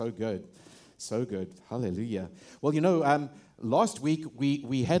So good. So good. Hallelujah. Well, last week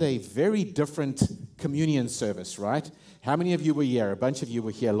we had a very different communion service, right? How many of you were here? A bunch of you were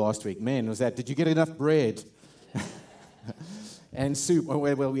here last week. Man, did you get enough bread? And soup.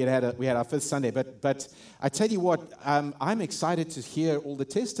 Well, we had our first Sunday, but I tell you what, I'm excited to hear all the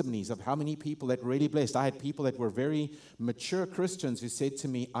testimonies of how many people that really blessed. I had people that were very mature Christians who said to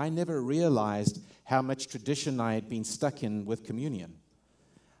me, I never realized how much tradition I had been stuck in with communion.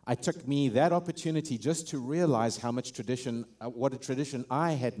 It took me that opportunity just to realize how much tradition, what a tradition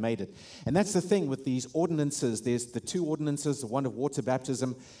I had made it. And that's the thing with these ordinances. There's the two ordinances, the one of water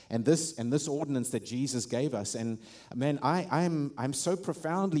baptism and this ordinance that Jesus gave us. And man, I'm so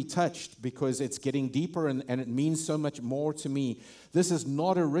profoundly touched because it's getting deeper and it means so much more to me. This is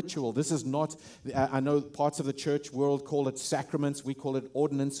not a ritual. This is not, I know parts of the church world call it sacraments. We call it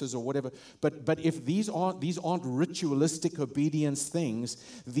ordinances or whatever. But if these aren't ritualistic obedience things,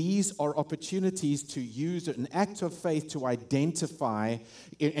 these are opportunities to use an act of faith to identify,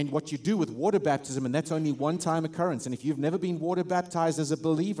 and what you do with water baptism, and that's only one-time occurrence. And if you've never been water baptized as a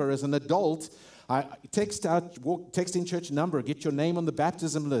believer, as an adult, text in church number, get your name on the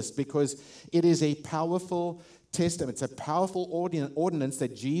baptism list, because it is a powerful testament. It's a powerful ordinance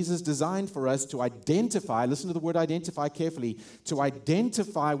that Jesus designed for us to identify, listen to the word identify carefully, to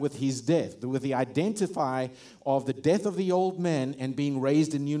identify with his death, with the identify of the death of the old man and being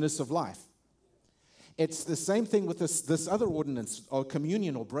raised in newness of life. It's the same thing with this other ordinance, or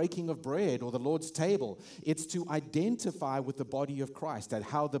communion, or breaking of bread, or the Lord's table. It's to identify with the body of Christ, that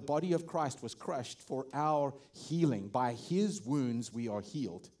how the body of Christ was crushed for our healing. By his wounds we are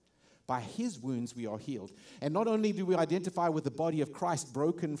healed. By his wounds we are healed. And not only do we identify with the body of Christ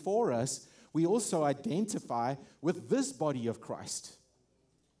broken for us, we also identify with this body of Christ.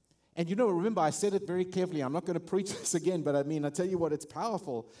 And remember, I said it very carefully. I'm not going to preach this again, but I tell you what, it's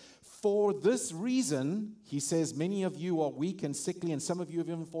powerful. For this reason, he says, many of you are weak and sickly, and some of you have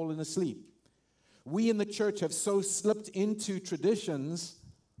even fallen asleep. We in the church have so slipped into traditions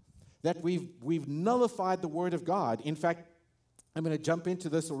that we've nullified the word of God. In fact, I'm going to jump into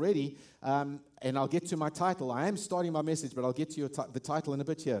this already, and I'll get to my title. I am starting my message, but I'll get to the title in a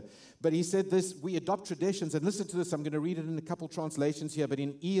bit here. But he said this, we adopt traditions, and listen to this. I'm going to read it in a couple translations here, but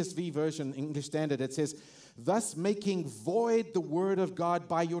in ESV version, English Standard, it says, thus making void the word of God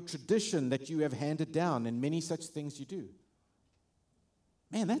by your tradition that you have handed down, and many such things you do.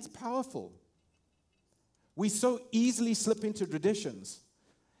 Man, that's powerful. We so easily slip into traditions.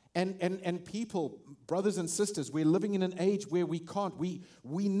 And people, brothers and sisters, we're living in an age where we can't. We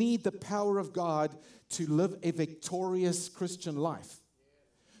need the power of God to live a victorious Christian life.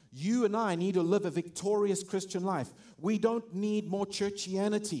 You and I need to live a victorious Christian life. We don't need more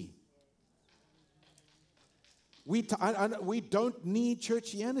churchianity. We don't need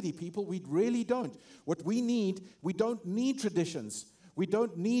churchianity, people. We really don't. What we don't need traditions. We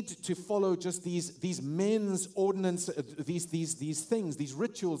don't need to follow just these men's ordinance, these things, these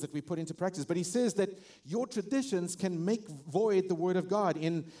rituals that we put into practice. But he says that your traditions can make void the word of God.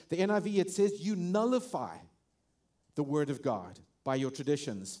 In the NIV, it says you nullify the word of God by your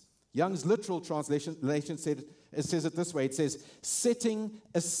traditions. Young's literal translation says it this way. It says, setting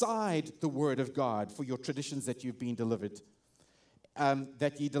aside the word of God for your traditions that you've been delivered.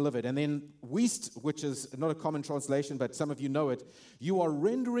 That ye delivered. And then Wuest, which is not a common translation, but some of you know it, you are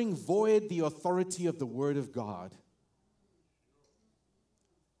rendering void the authority of the word of God.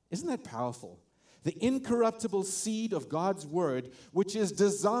 Isn't that powerful? The incorruptible seed of God's word, which is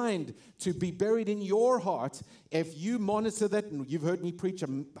designed to be buried in your heart. If you monitor that, and you've heard me preach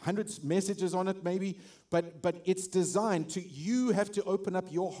 100 messages on it maybe, but it's designed to, you have to open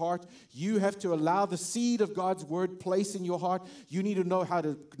up your heart. You have to allow the seed of God's word placed in your heart. You need to know how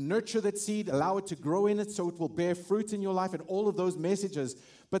to nurture that seed, allow it to grow in it so it will bear fruit in your life, and all of those messages.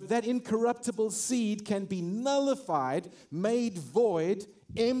 But that incorruptible seed can be nullified, made void,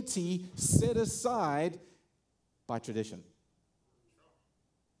 empty, set aside by tradition.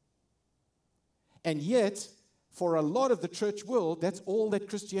 And yet, for a lot of the church world, that's all that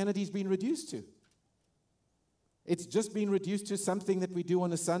Christianity's been reduced to. It's just been reduced to something that we do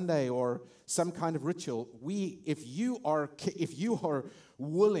on a Sunday or some kind of ritual. If you are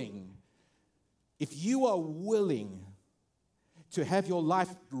willing to have your life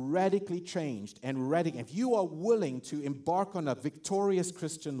radically changed and if you are willing to embark on a victorious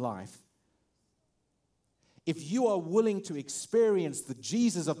Christian life, if you are willing to experience the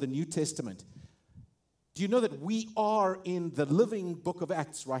Jesus of the New Testament, do you know that we are in the living book of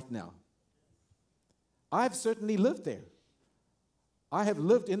Acts right now? I've certainly lived there. I have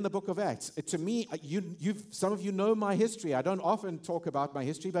lived in the book of Acts. To me, some of you know my history. I don't often talk about my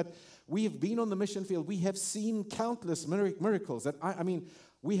history, but we have been on the mission field. We have seen countless miracles. I mean,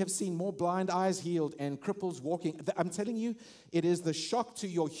 we have seen more blind eyes healed and cripples walking. I'm telling you, it is the shock to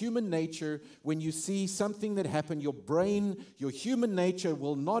your human nature when you see something that happened. Your brain, your human nature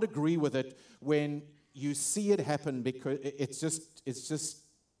will not agree with it when you see it happen, because it's just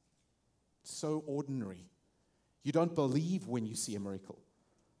so ordinary. You don't believe when you see a miracle.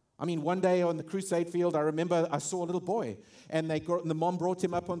 I mean, one day on the crusade field, I remember I saw a little boy, and the mom brought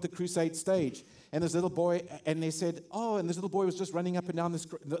him up on the crusade stage. And this little boy, and they said, oh, and this little boy was just running up and down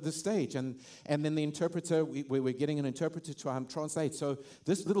the stage. And then the interpreter, we were getting an interpreter to translate. So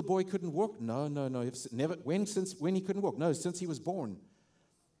this little boy couldn't walk? No. Never. When he couldn't walk? No, since he was born.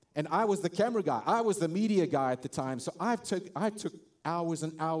 And I was the camera guy. I was the media guy at the time. So I took hours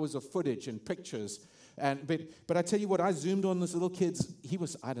and hours of footage and pictures. But I tell you what, I zoomed on this little kid's, he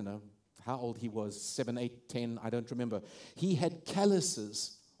was, I don't know how old he was, 7, 8, 10, I don't remember. He had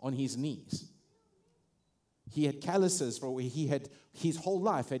calluses on his knees. He had calluses his whole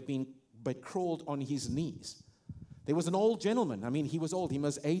life had been crawled on his knees. There was an old gentleman. I mean, he was old. He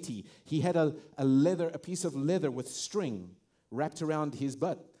was 80. He had a piece of leather with string wrapped around his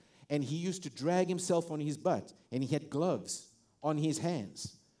butt. And he used to drag himself on his butt. And he had gloves on his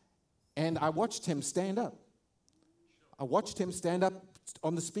hands. And I watched him stand up. I watched him stand up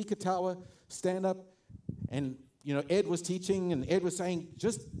on the speaker tower, stand up. And, Ed was teaching, and Ed was saying,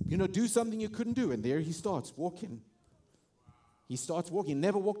 just, do something you couldn't do. And there he starts walking. He starts walking.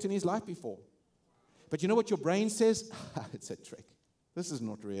 Never walked in his life before. But you know what your brain says? It's a trick. This is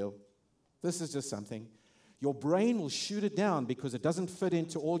not real. This is just something. Your brain will shoot it down because it doesn't fit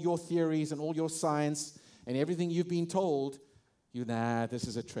into all your theories and all your science and everything you've been told. This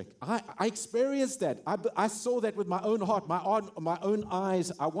is a trick. I experienced that. I saw that with my own heart, my own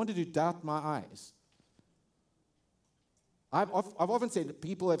eyes. I wanted to doubt my eyes. I've often said,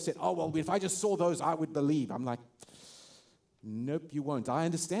 people have said, oh, well, if I just saw those, I would believe. I'm like, nope, you won't. I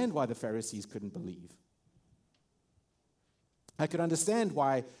understand why the Pharisees couldn't believe. I could understand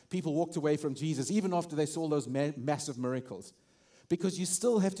why people walked away from Jesus even after they saw those massive miracles. Because you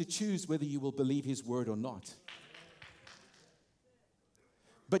still have to choose whether you will believe his word or not.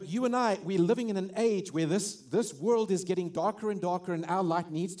 But you and I, we're living in an age where this world is getting darker and darker, and our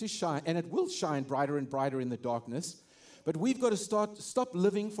light needs to shine, and it will shine brighter and brighter in the darkness. But we've got to stop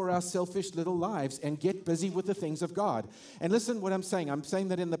living for our selfish little lives and get busy with the things of God. And listen what I'm saying. I'm saying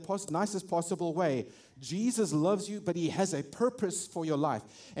that in the nicest possible way. Jesus loves you, but he has a purpose for your life.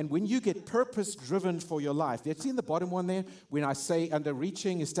 And when you get purpose-driven for your life, you see in the bottom one there, when I say under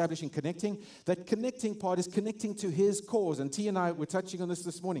reaching, establishing, connecting, that connecting part is connecting to his cause. And T and I were touching on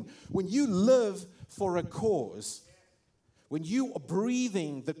this morning. When you live for a cause, when you are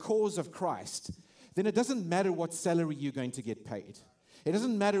breathing the cause of Christ, then it doesn't matter what salary you're going to get paid. It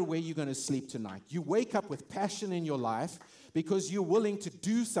doesn't matter where you're going to sleep tonight. You wake up with passion in your life because you're willing to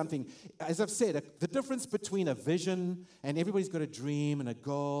do something. As I've said, the difference between a vision, and everybody's got a dream and a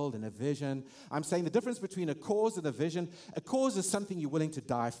goal and a vision. I'm saying the difference between a cause and a vision, a cause is something you're willing to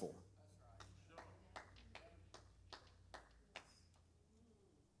die for.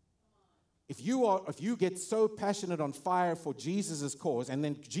 If you get so passionate on fire for Jesus' cause, and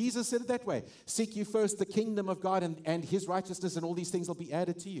then Jesus said it that way, seek you first the kingdom of God and his righteousness, and all these things will be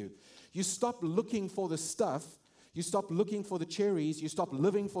added to you. You stop looking for the stuff, you stop looking for the cherries, you stop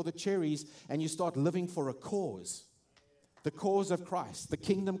living for the cherries, and you start living for a cause. The cause of Christ, the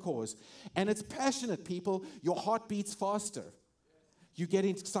kingdom cause. And it's passionate, people. Your heart beats faster. You get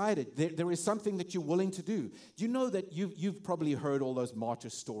excited. There is something that you're willing to do. Do you know that you've probably heard all those martyr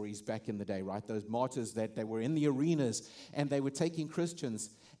stories back in the day, right? Those martyrs that they were in the arenas and they were taking Christians,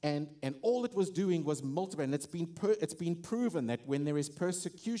 and all it was doing was multiplying. And it's been proven that when there is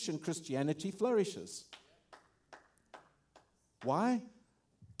persecution, Christianity flourishes. Why?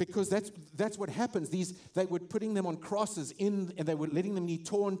 Because that's what happens. They were putting them on crosses and they were letting them be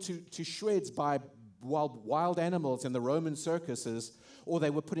torn to shreds by wild animals in the Roman circuses, or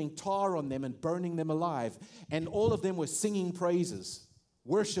they were putting tar on them and burning them alive. And all of them were singing praises,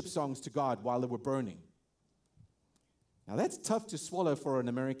 worship songs to God while they were burning. Now that's tough to swallow for an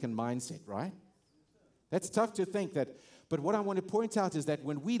American mindset, right? That's tough to think that. But what I want to point out is that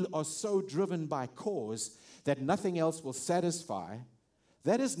when we are so driven by cause that nothing else will satisfy,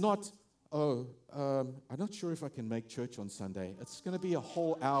 that is not, I'm not sure if I can make church on Sunday. It's going to be a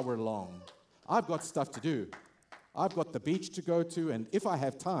whole hour long. I've got stuff to do. I've got the beach to go to, and if I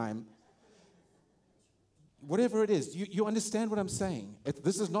have time, whatever it is, you understand what I'm saying.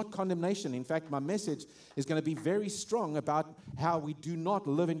 This is not condemnation. In fact, my message is going to be very strong about how we do not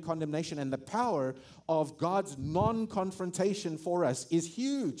live in condemnation, and the power of God's non-confrontation for us is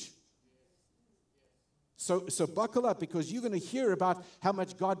huge. So buckle up, because you're going to hear about how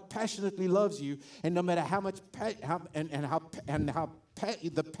much God passionately loves you, and no matter how much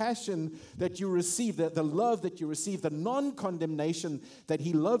the passion that you receive, the love that you receive, the non-condemnation that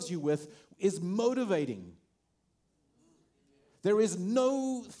He loves you with is motivating. There is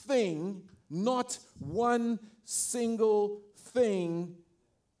no thing, not one single thing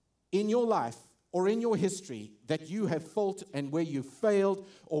in your life or in your history that you have fault and where you failed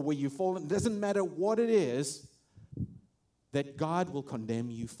or where you've fallen. It doesn't matter what it is that God will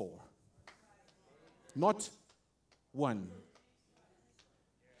condemn you for. Not one.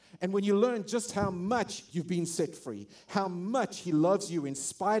 And when you learn just how much you've been set free, how much He loves you in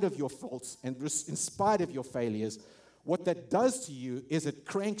spite of your faults and in spite of your failures, what that does to you is it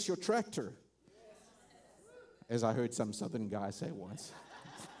cranks your tractor. As I heard some southern guy say once.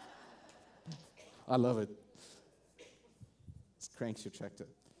 I love it. It cranks your tractor.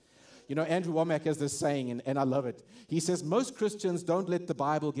 You know, Andrew Womack has this saying, and I love it. He says, most Christians don't let the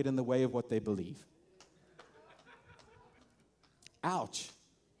Bible get in the way of what they believe. Ouch.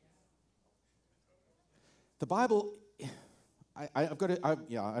 The Bible, I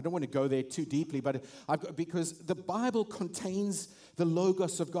don't want to go there too deeply, but because the Bible contains the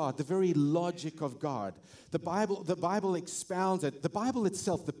logos of God, the very logic of God. The Bible expounds it. The Bible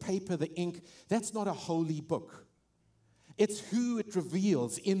itself, the paper, the ink, that's not a holy book. It's who it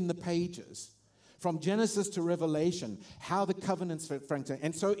reveals in the pages. From Genesis to Revelation, how the covenants function.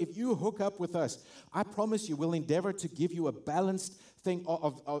 And so if you hook up with us, I promise you we'll endeavor to give you a balanced thing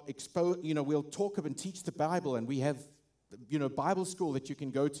of expose. We'll talk of and teach the Bible, and we have Bible school that you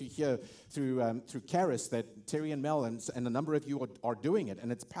can go to here through Charis, that Terry and Mel and a number of you are doing it,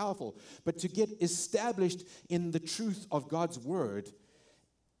 and it's powerful. But to get established in the truth of God's Word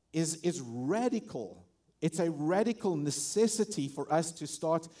is radical. It's a radical necessity for us to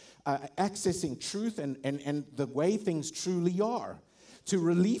start accessing truth and the way things truly are, to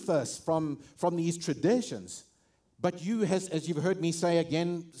relieve us from these traditions. But as you've heard me say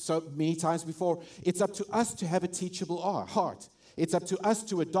again so many times before, it's up to us to have a teachable heart. It's up to us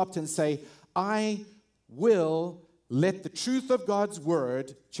to adopt and say, I will let the truth of God's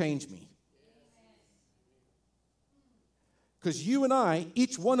Word change me. Because you and I,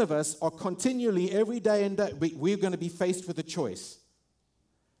 each one of us, are continually, every day and day, we're going to be faced with a choice.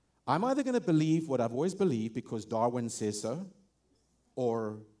 I'm either going to believe what I've always believed because Darwin says so,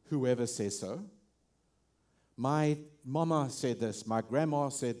 or whoever says so. My mama said this, my grandma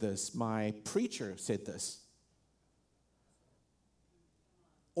said this, my preacher said this.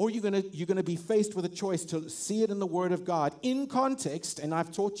 Or you're going to be faced with a choice to see it in the Word of God in context, and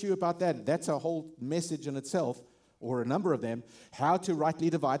I've taught you about that. That's a whole message in itself, or a number of them, how to rightly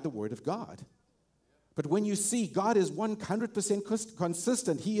divide the Word of God. But when you see God is 100%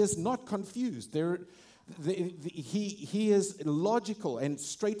 consistent, He is not confused. He is logical and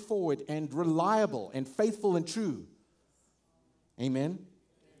straightforward and reliable and faithful and true. Amen?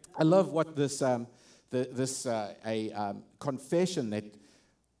 I love what this confession that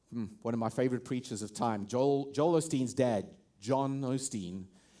one of my favorite preachers of time, Joel Osteen's dad, John Osteen.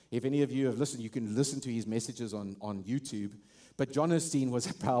 If any of you have listened, you can listen to his messages on YouTube. But John Osteen was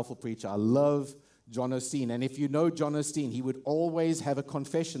a powerful preacher. I love John Osteen. And if you know John Osteen, he would always have a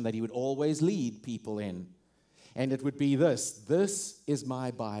confession that he would always lead people in. And it would be this: this is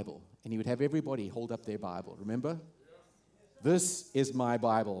my Bible. And he would have everybody hold up their Bible. Remember? This is my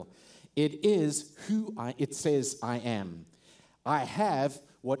Bible. It is who it says I am. I have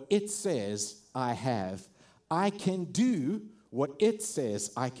what it says I have. I can do what it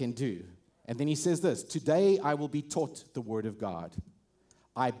says I can do. And then he says this: today I will be taught the Word of God.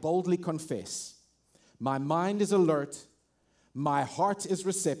 I boldly confess. My mind is alert. My heart is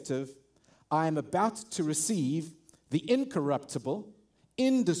receptive. I am about to receive the incorruptible,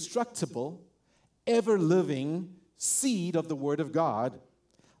 indestructible, ever-living seed of the Word of God.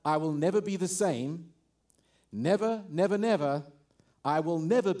 I will never be the same. Never, never, never. I will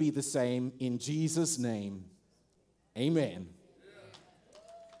never be the same in Jesus' name. Amen.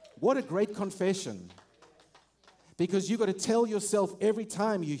 What a great confession. Because you've got to tell yourself every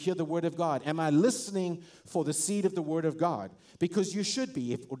time you hear the Word of God, am I listening for the seed of the Word of God? Because you should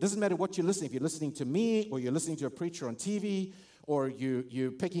be. It doesn't matter what you're listening. If you're listening to me, or you're listening to a preacher on TV, or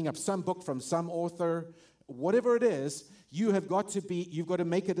you're picking up some book from some author, whatever it is, you've got to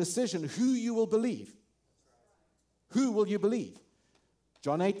make a decision who you will believe. Who will you believe?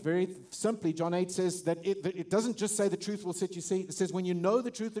 John 8, very simply, John 8 says that it doesn't just say the truth will set you free. It says when you know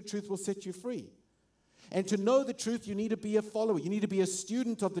the truth will set you free. And to know the truth, you need to be a follower. You need to be a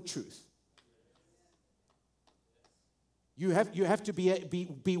student of the truth. You have to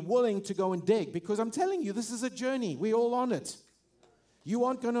be willing to go and dig, because I'm telling you, this is a journey. We're all on it. You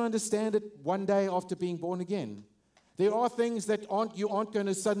aren't going to understand it one day after being born again. There are things that you aren't going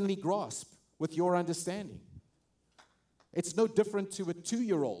to suddenly grasp with your understanding. It's no different to a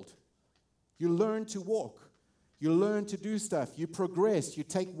 2-year-old. You learn to walk. You learn to do stuff. You progress. You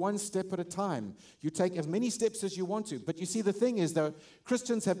take one step at a time. You take as many steps as you want to. But you see, the thing is, though,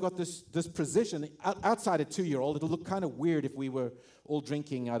 Christians have got this position. Outside a 2-year-old, it'll look kind of weird if we were all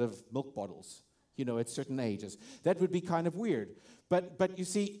drinking out of milk bottles, at certain ages. That would be kind of weird. But you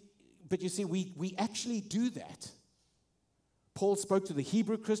see, we actually do that. Paul spoke to the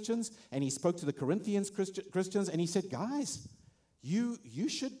Hebrew Christians, and he spoke to the Corinthians Christians, and he said, guys, you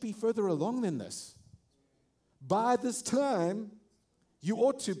should be further along than this. By this time, you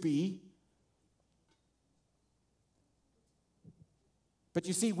ought to be. But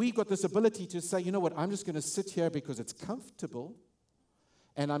you see, we've got this ability to say, you know what, I'm just going to sit here because it's comfortable,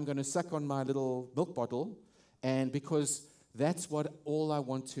 and I'm going to suck on my little milk bottle, and because that's what all I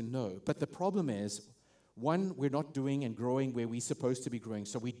want to know. But the problem is, one, we're not doing and growing where we're supposed to be growing,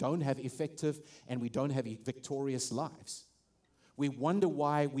 so we don't have effective and we don't have victorious lives. We wonder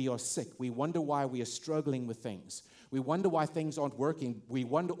why we are sick. We wonder why we are struggling with things. We wonder why things aren't working. We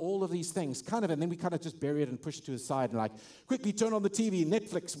wonder all of these things, and then we kind of just bury it and push it to the side and quickly turn on the TV,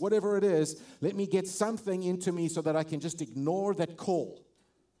 Netflix, whatever it is. Let me get something into me so that I can just ignore that call.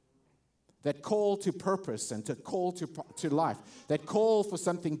 That call to purpose and to call to life. That call for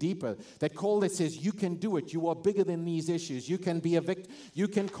something deeper. That call that says you can do it. You are bigger than these issues. You can be a victor. You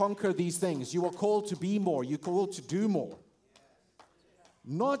can conquer these things. You are called to be more. You're called to do more.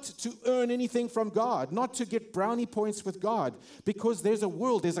 Not to earn anything from God. Not to get brownie points with God. Because there's a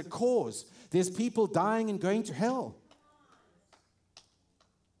world. There's a cause. There's people dying and going to hell.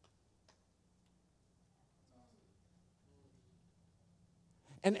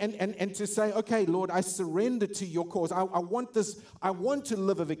 And to say, okay, Lord, I surrender to your cause. I want this. I want to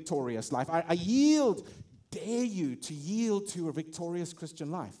live a victorious life. I yield. Dare you to yield to a victorious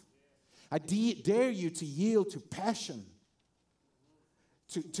Christian life. I dare you to yield to passion.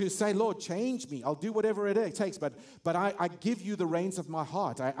 To say, Lord, change me. I'll do whatever it takes. But I give you the reins of my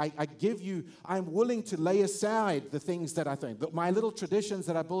heart. I'm willing to lay aside the things that I think, my little traditions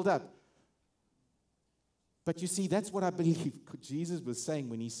that I build up. But you see, that's what I believe Jesus was saying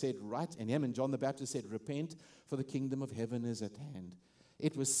when he said, and him and John the Baptist said, repent, for the kingdom of heaven is at hand.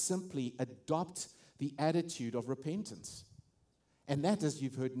 It was simply adopt the attitude of repentance. And that, as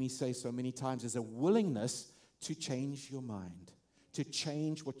you've heard me say so many times, is a willingness to change your mind, to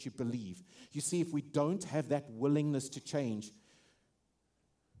change what you believe. You see, if we don't have that willingness to change,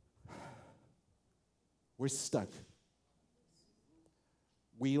 we're stuck.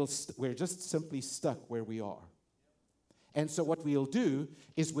 We're just simply stuck where we are. And so what we'll do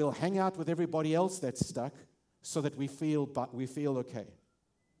is we'll hang out with everybody else that's stuck so that we feel okay.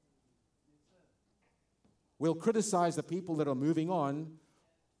 We'll criticize the people that are moving on,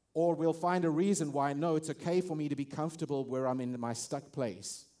 or we'll find a reason why, no, it's okay for me to be comfortable where I'm in my stuck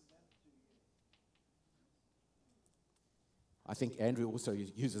place. I think Andrew also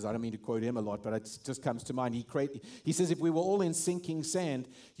uses, I don't mean to quote him a lot, but it just comes to mind. He says, if we were all in sinking sand,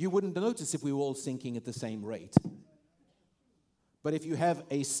 you wouldn't notice if we were all sinking at the same rate. But if you have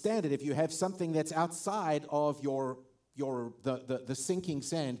a standard, if you have something that's outside of the sinking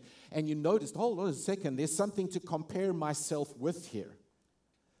sand, and you notice, hold on a second, there's something to compare myself with here.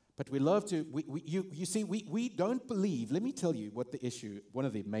 But we love to, we don't believe, let me tell you what the issue, one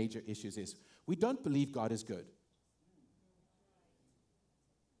of the major issues is. We don't believe God is good.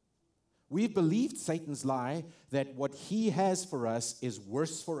 We've believed Satan's lie that what he has for us is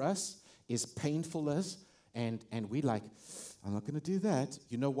worse for us, is painful us, and we're like, I'm not going to do that.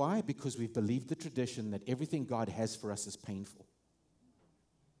 You know why? Because we've believed the tradition that everything God has for us is painful.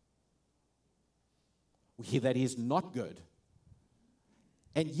 We hear that is not good.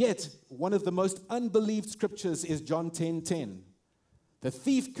 And yet, one of the most unbelieved scriptures is John 10:10. The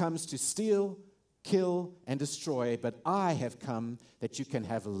thief comes to steal, kill, and destroy, but I have come that you can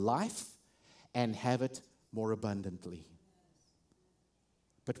have life and have it more abundantly.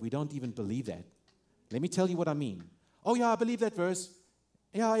 But we don't even believe that. Let me tell you what I mean. Oh yeah, I believe that verse.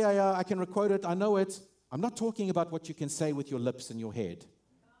 Yeah, I can quote it, I know it. I'm not talking about what you can say with your lips and your head.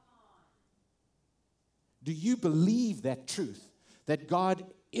 Do you believe that truth? That God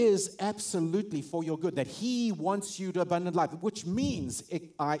is absolutely for your good, that He wants you to abundant life, which means,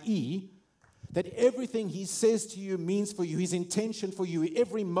 i.e., that everything He says to you means for you, His intention for you,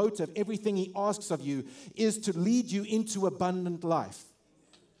 every motive, everything He asks of you is to lead you into abundant life,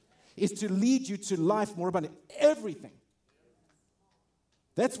 is to lead you to life more abundant. Everything.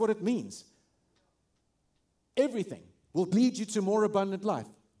 That's what it means. Everything will lead you to more abundant life.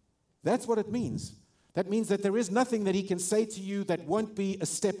 That's what it means. That means that there is nothing that He can say to you that won't be a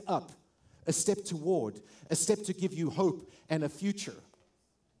step up, a step toward, a step to give you hope and a future,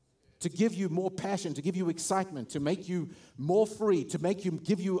 to give you more passion, to give you excitement, to make you more free, to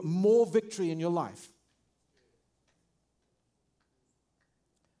give you more victory in your life.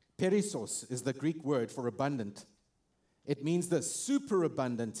 Perissos is the Greek word for abundant. It means the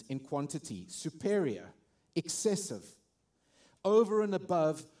superabundant in quantity, superior, excessive, over and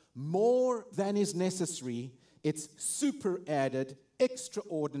above, more than is necessary. It's super added,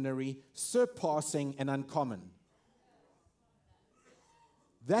 extraordinary, surpassing, and uncommon.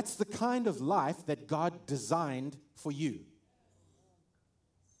 That's the kind of life that God designed for you,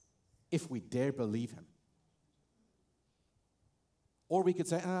 if we dare believe Him. Or we could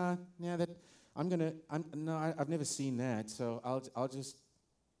say, I've never seen that, so I'll just.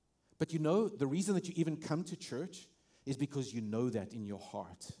 But you know, the reason that you even come to church is because you know that in your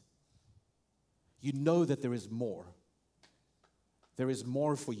heart. You know that there is more. There is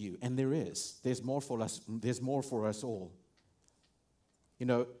more for you, and there is. There's more for us. There's more for us all. You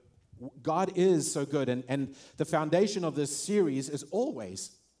know, God is so good, and the foundation of this series is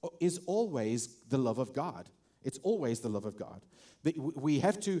always the love of God. It's always the love of God. We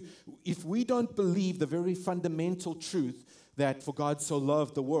have to, if we don't believe the very fundamental truth that for God so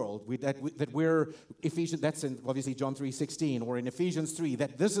loved the world, that we're Ephesians, that's in obviously John 3:16, or in Ephesians 3,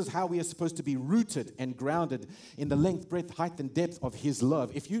 that this is how we are supposed to be rooted and grounded in the length, breadth, height, and depth of His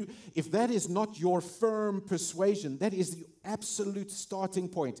love. If that is not your firm persuasion, that is the absolute starting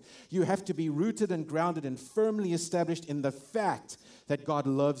point. You have to be rooted and grounded and firmly established in the fact that God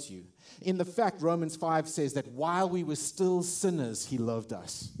loves you. In the fact, Romans 5 says that while we were still sinners, He loved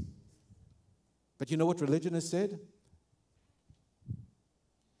us. But you know what religion has said?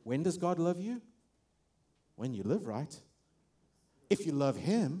 When does God love you? When you live right. If you love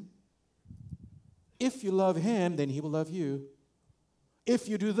Him, then He will love you. If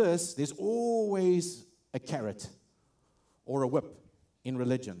you do this, there's always a carrot or a whip in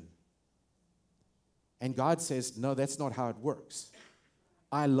religion. And God says, no, that's not how it works.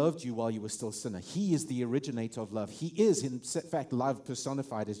 I loved you while you were still a sinner. He is the originator of love. He is, in fact, love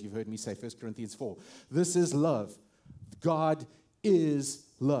personified, as you've heard me say, 1 Corinthians 4. This is love. God is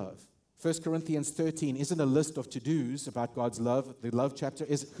love. 1 Corinthians 13 isn't a list of to-dos about God's love. The love chapter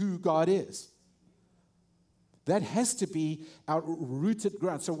is who God is. That has to be our rooted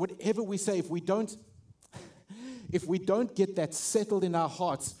ground. So whatever we say, if we don't get that settled in our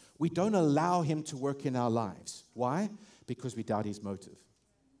hearts, we don't allow Him to work in our lives. Why? Because we doubt His motive.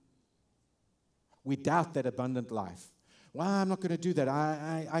 We doubt that abundant life. Well, I'm not going to do that.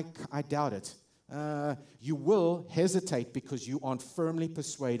 I doubt it. You will hesitate because you aren't firmly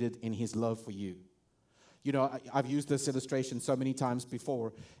persuaded in His love for you. You know, I've used this illustration so many times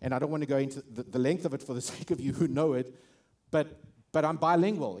before, and I don't want to go into the length of it for the sake of you who know it, but I'm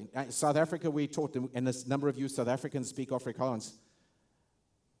bilingual. In South Africa, we taught, and a number of you South Africans speak Afrikaans.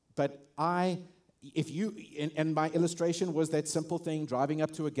 But and my illustration was that simple thing, driving up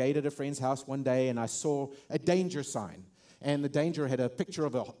to a gate at a friend's house one day, and I saw a danger sign. And the danger had a picture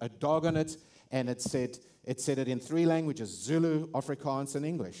of a dog on it, and it said it in 3 languages, Zulu, Afrikaans, and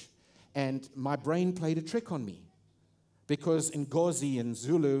English. And my brain played a trick on me, because in Ngozi, in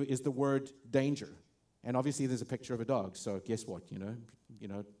Zulu, is the word danger. And obviously there's a picture of a dog, so guess what, you know,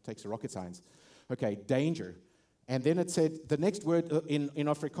 it takes a rocket science. Okay, danger. And then it said the next word in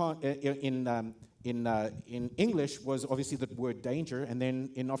Afrikaans, in English was obviously the word danger, and then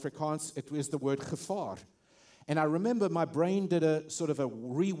in Afrikaans it was the word gevaar. And I remember my brain did a sort of a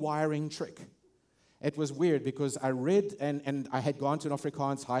rewiring trick. It was weird because I read, and I had gone to an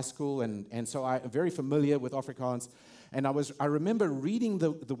Afrikaans high school, and so I'm very familiar with Afrikaans. And I remember reading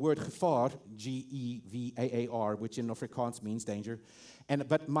the word gevaar, G-E-V-A-A-R, which in Afrikaans means danger.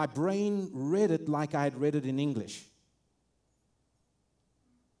 But my brain read it like I had read it in English.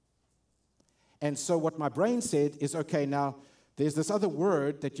 And so what my brain said is, okay, now there's this other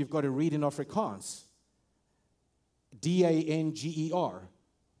word that you've got to read in Afrikaans. D-A-N-G-E-R.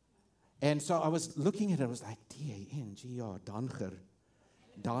 And so I was looking at it, I was like, D-A-N-G-E-R, danger,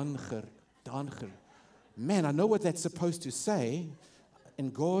 danger, danger. Man, I know what that's supposed to say.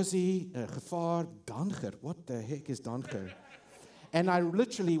 Ngozi, gevaar, danger. What the heck is danger? And I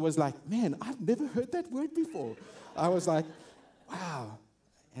literally was like, man, I've never heard that word before. I was like, wow.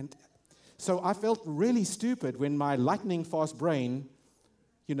 And so I felt really stupid when my lightning fast brain,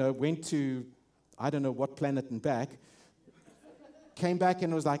 went to I don't know what planet and back, came back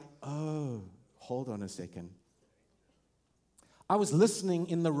and was like, oh, hold on a second. I was listening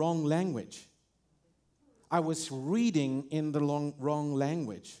in the wrong language. I was reading in the wrong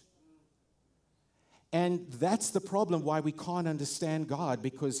language. And that's the problem why we can't understand God,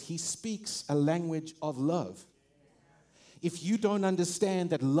 because He speaks a language of love. If you don't understand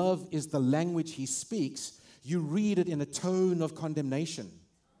that love is the language He speaks, you read it in a tone of condemnation.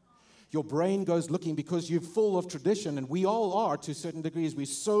 Your brain goes looking, because you're full of tradition, and we all are to certain degrees. We're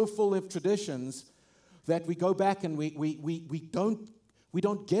so full of traditions that we go back and we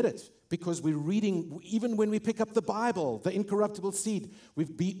don't get it, because we're reading, even when we pick up the Bible, the incorruptible seed,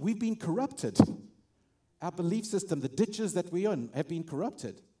 we've been corrupted. Our belief system, the ditches that we're in, have been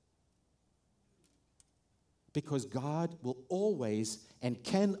corrupted. Because God will always and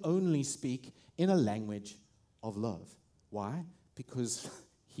can only speak in a language of love. Why? Because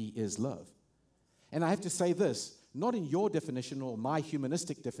He is love. And I have to say this, not in your definition or my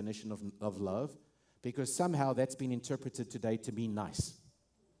humanistic definition of love, because somehow that's been interpreted today to be nice.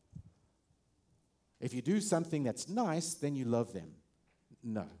 If you do something that's nice, then you love them.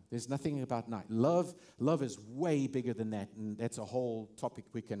 No, there's nothing about nice. Love is way bigger than that, and that's a whole topic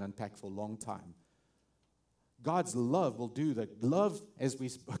we can unpack for a long time. God's love will do that. Love, as we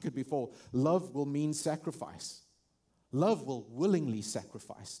spoke before, love will mean sacrifice. Love will willingly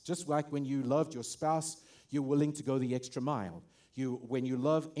sacrifice. Just like when you loved your spouse, you're willing to go the extra mile. When you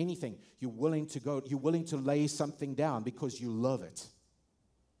love anything, you're willing to lay something down because you love it.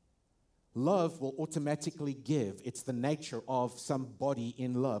 Love will automatically give. It's the nature of somebody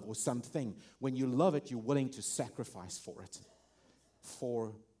in love or something. When you love it, you're willing to sacrifice for it.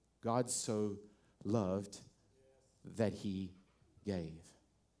 For God so loved that He gave.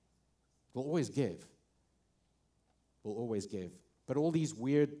 We'll always give. We'll always give. But all these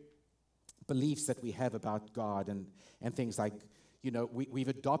weird beliefs that we have about God and things like, we've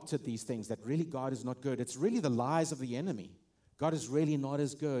adopted these things that really God is not good. It's really the lies of the enemy. God is really not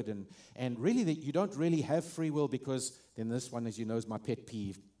as good. And really, that you don't really have free will, because then this one, as you know, is my pet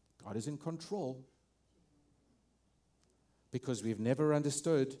peeve. God is in control. Because we've never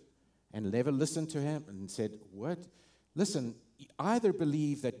understood and never listened to Him and said, what? Listen, either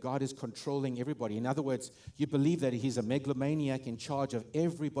believe that God is controlling everybody. In other words, you believe that He's a megalomaniac in charge of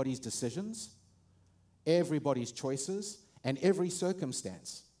everybody's decisions, everybody's choices, and every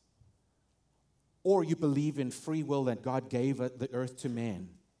circumstance. Or you believe in free will, that God gave the earth to man.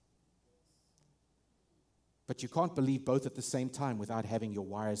 But you can't believe both at the same time without having your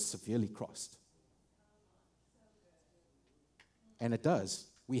wires severely crossed. And it does.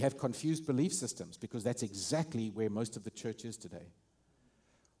 We have confused belief systems, because that's exactly where most of the church is today.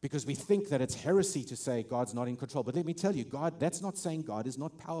 Because we think that it's heresy to say God's not in control. But let me tell you, that's not saying God is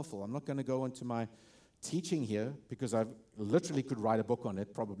not powerful. I'm not going to go into my teaching here, because I literally could write a book on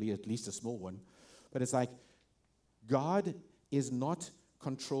it, probably at least a small one. But it's like, God is not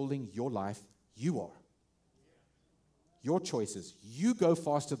controlling your life. You are. Your choices. You go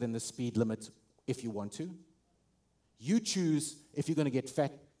faster than the speed limit if you want to. You choose if you're going to get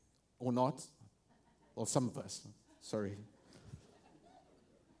fat or not. Well, some of us. Sorry.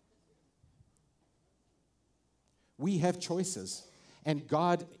 We have choices. And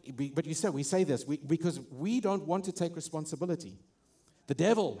God, but we say this because we don't want to take responsibility. The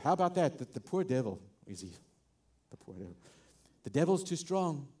devil, how about that? The poor devil. Is he? The poor devil. The devil's too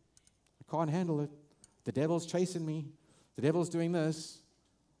strong. I can't handle it. The devil's chasing me. The devil's doing this.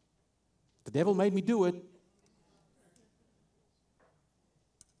 The devil made me do it.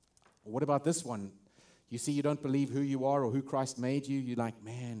 What about this one? You see, you don't believe who you are or who Christ made you. You're like,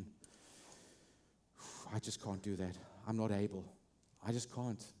 man, I just can't do that. I'm not able. I just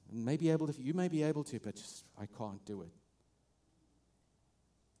can't. You may be able to, but just, I can't do it.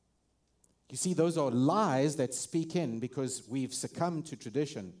 You see, those are lies that speak in because we've succumbed to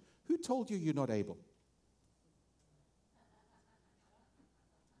tradition. Who told you you're not able?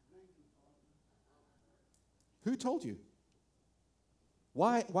 Who told you?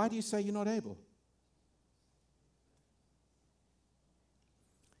 Why do you say you're not able?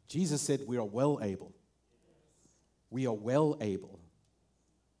 Jesus said we are well able. We are well able.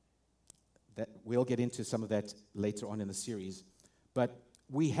 That we'll get into some of that later on in the series. But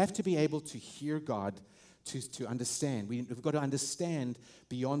we have to be able to hear God to understand. We've got to understand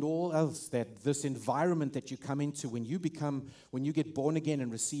beyond all else that this environment that you come into when you get born again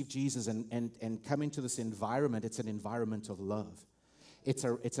and receive Jesus and come into this environment, it's an environment of love. It's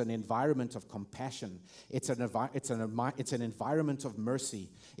an environment of compassion. It's an environment of mercy.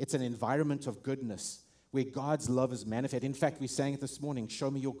 It's an environment of goodness where God's love is manifest. In fact, we sang it this morning,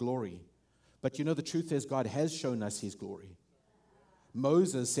 show me your glory. But you know, the truth is God has shown us his glory.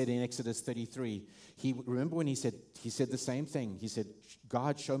 Moses said in Exodus 33, remember when he said the same thing. He said,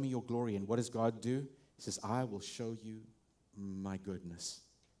 God, show me your glory. And what does God do? He says, I will show you my goodness.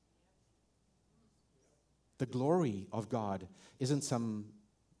 The glory of God isn't some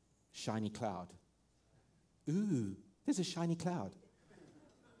shiny cloud. Ooh, there's a shiny cloud.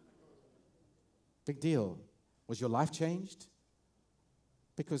 Big deal. Was your life changed?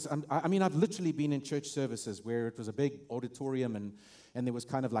 Because, I've literally been in church services where it was a big auditorium and there was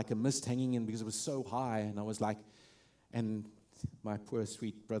kind of like a mist hanging in because it was so high. And I was like, and my poor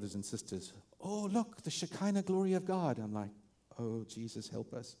sweet brothers and sisters, oh, look, the Shekinah glory of God. I'm like, oh, Jesus,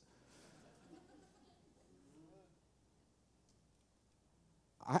 help us.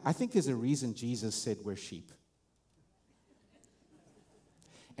 I think there's a reason Jesus said we're sheep.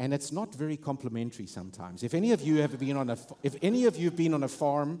 And it's not very complimentary sometimes. If any of you have been on a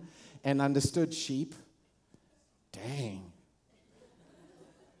farm and understood sheep, dang.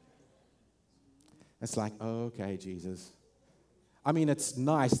 It's like, oh, okay, Jesus. I mean, it's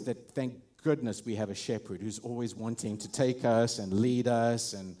nice that, thank goodness, we have a shepherd who's always wanting to take us and lead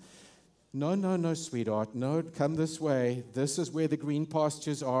us and no, sweetheart. No, come this way. This is where the green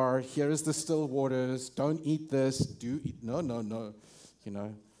pastures are. Here is the still waters. Don't eat this. Do eat. No. You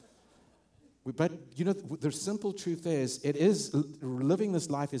know. But, you know, the simple truth is, living this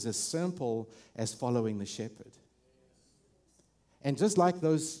life is as simple as following the shepherd. And just like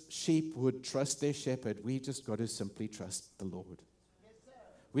those sheep would trust their shepherd, we just got to simply trust the Lord.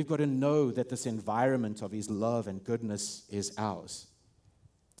 We've got to know that this environment of his love and goodness is ours.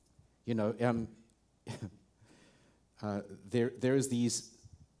 You know, there's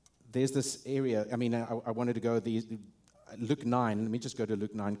this area. I mean, I wanted to go Luke 9. Let me just go to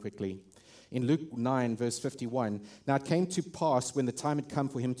Luke 9 quickly. In Luke 9, verse 51, now it came to pass when the time had come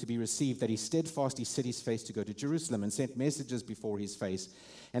for him to be received that he steadfastly set his face to go to Jerusalem and sent messages before his face.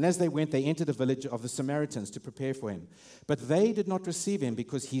 And as they went, they entered a village of the Samaritans to prepare for him. But they did not receive him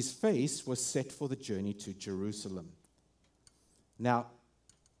because his face was set for the journey to Jerusalem. Now,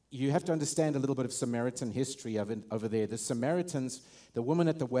 you have to understand a little bit of Samaritan history over there. The Samaritans, the woman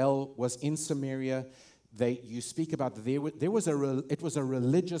at the well was in Samaria. You speak about it was a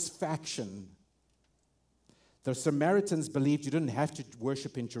religious faction. The Samaritans believed you didn't have to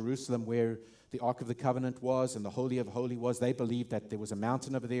worship in Jerusalem where the Ark of the Covenant was and the Holy of Holies was. They believed that there was a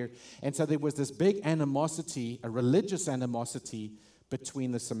mountain over there. And so there was this big animosity, a religious animosity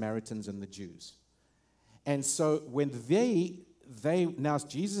between the Samaritans and the Jews. And so when now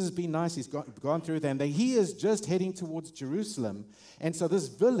Jesus has been nice, he's gone through them. He is just heading towards Jerusalem. And so this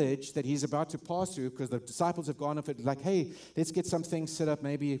village that he's about to pass through, because the disciples have gone off, like, hey, let's get some things set up.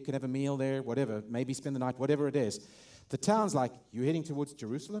 Maybe you can have a meal there, whatever. Maybe spend the night, whatever it is. The town's like, you're heading towards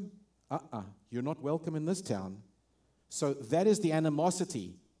Jerusalem? You're not welcome in this town. So that is the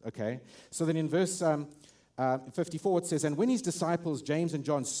animosity, okay? So then in verse 54 it says, and when his disciples, James and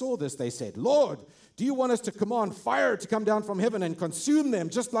John, saw this, they said, Lord, do you want us to command fire to come down from heaven and consume them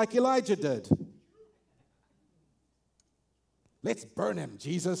just like Elijah did? Let's burn him,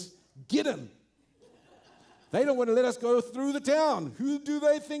 Jesus. Get him. They don't want to let us go through the town. Who do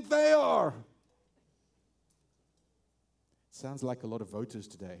they think they are? Sounds like a lot of voters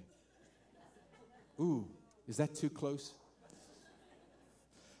today. Ooh, is that too close?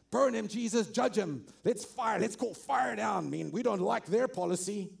 Burn him, Jesus. Judge him. Let's call fire down. I mean, we don't like their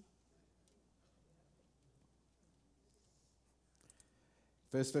policy.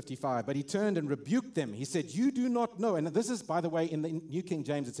 Verse 55, but he turned and rebuked them. He said, you do not know. And this is, by the way, in the New King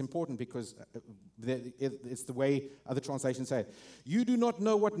James, it's important because it's the way other translations say it. You do not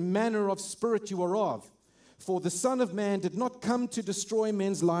know what manner of spirit you are of. For the Son of Man did not come to destroy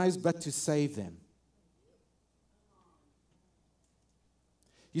men's lives, but to save them.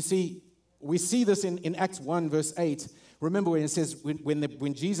 You see, we see this in Acts 1, verse 8. Remember when it says,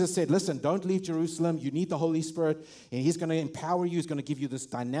 when Jesus said, listen, don't leave Jerusalem, you need the Holy Spirit, and he's going to empower you, he's going to give you this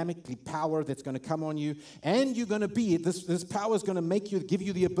dynamically power that's going to come on you, and you're going to be, this power is going to give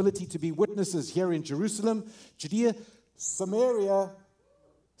you the ability to be witnesses here in Jerusalem, Judea, Samaria,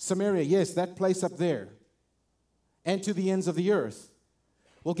 yes, that place up there, and to the ends of the earth.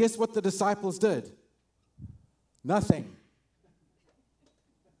 Well, guess what the disciples did? Nothing.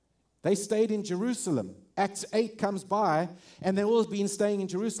 They stayed in Jerusalem. Acts 8 comes by, and they've all been staying in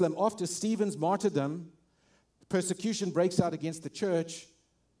Jerusalem. After Stephen's martyrdom, persecution breaks out against the church,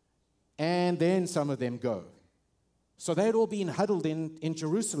 and then some of them go. So they had all been huddled in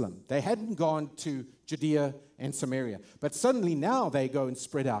Jerusalem. They hadn't gone to Judea and Samaria. But suddenly now they go and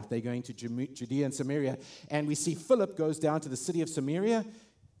spread out. They're going to Judea and Samaria. And we see Philip goes down to the city of Samaria.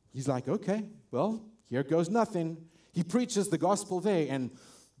 He's like, okay, well, here goes nothing. He preaches the gospel there, and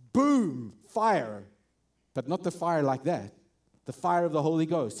boom, fire. But not the fire like that. The fire of the Holy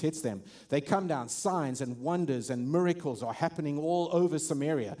Ghost hits them. They come down. Signs and wonders and miracles are happening all over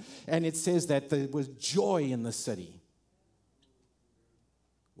Samaria. And it says that there was joy in the city.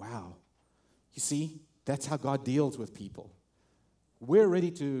 Wow. You see, that's how God deals with people. We're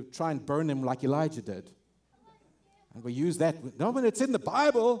ready to try and burn them like Elijah did. And we use that. No, but it's in the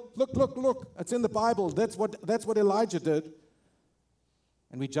Bible. Look. It's in the Bible. That's what Elijah did.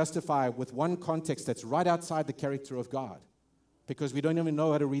 And we justify with one context that's right outside the character of God. Because we don't even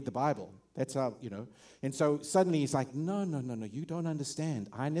know how to read the Bible. That's how, And so suddenly he's like, no, you don't understand.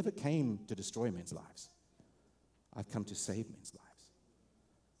 I never came to destroy men's lives. I've come to save men's lives.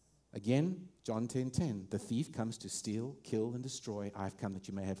 Again, John 10:10, the thief comes to steal, kill, and destroy. I've come that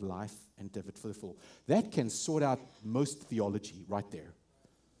you may have life and have it for the full. That can sort out most theology right there.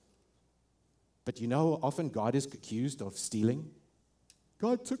 But often God is accused of stealing.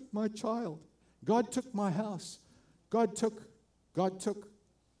 God took my child. God took my house. God took,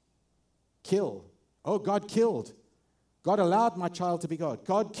 kill. Oh, God killed. God allowed my child to be God.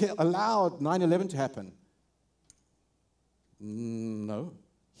 God allowed 9/11 to happen. No.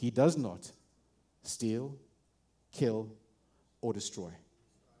 He does not steal, kill, or destroy.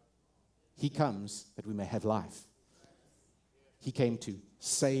 He comes that we may have life. He came to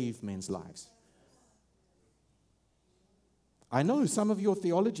save men's lives. I know some of your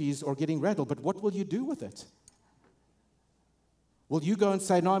theologies are getting rattled, but what will you do with it? Will you go and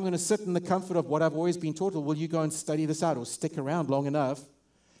say, no, I'm going to sit in the comfort of what I've always been taught, or will you go and study this out or stick around long enough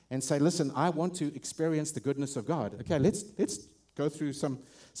and say, listen, I want to experience the goodness of God. Okay, let's go through some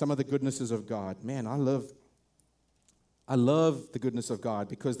of the goodnesses of God. Man, I love the goodness of God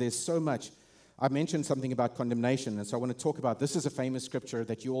because there's so much. I mentioned something about condemnation, and so I want to talk about, this is a famous scripture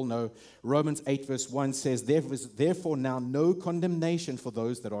that you all know. Romans 8 verse 1 says, therefore now no condemnation for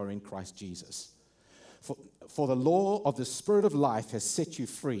those that are in Christ Jesus. For the law of the Spirit of life has set you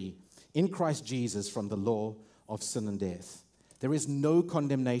free in Christ Jesus from the law of sin and death. There is no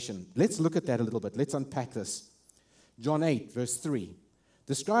condemnation. Let's look at that a little bit. Let's unpack this. John 8 verse 3.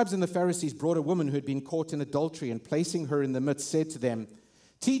 The scribes and the Pharisees brought a woman who had been caught in adultery, and placing her in the midst said to them,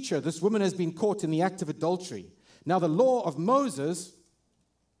 Teacher, this woman has been caught in the act of adultery. Now the law of Moses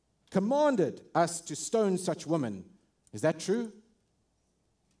commanded us to stone such women. Is that true?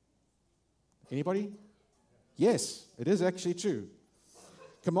 Anybody? Yes, it is actually true.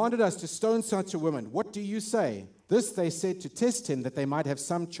 Commanded us to stone such a woman. What do you say? This they said to test him, that they might have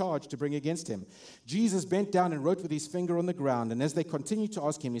some charge to bring against him. Jesus bent down and wrote with his finger on the ground, and as they continued to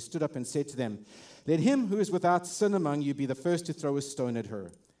ask him, he stood up and said to them, Let him who is without sin among you be the first to throw a stone at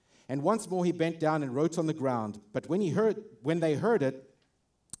her. And once more he bent down and wrote on the ground. But when they heard it,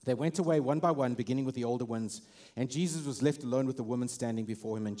 they went away one by one, beginning with the older ones. And Jesus was left alone with the woman standing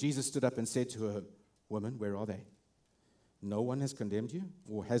before him. And Jesus stood up and said to her, Woman, where are they? No one has condemned you?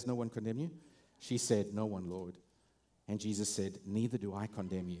 Or has no one condemned you? She said, No one, Lord. And Jesus said, Neither do I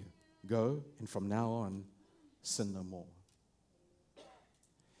condemn you. Go, and from now on, sin no more.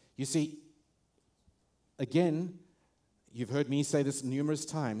 You see, again, you've heard me say this numerous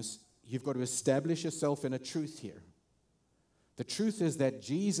times, you've got to establish yourself in a truth here. The truth is that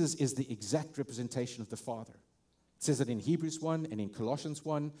Jesus is the exact representation of the Father. It says it in Hebrews 1 and in Colossians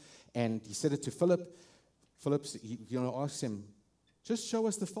 1, and he said it to Philip. Philip, asks him, just show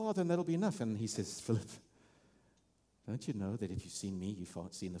us the Father and that'll be enough. And he says, Philip, don't you know that if you've seen me, you've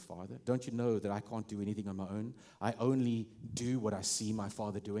seen the Father? Don't you know that I can't do anything on my own? I only do what I see my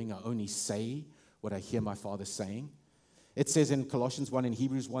Father doing. I only say what I hear my Father saying. It says in Colossians 1 and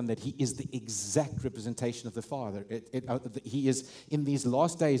Hebrews 1 that he is the exact representation of the Father. He is, in these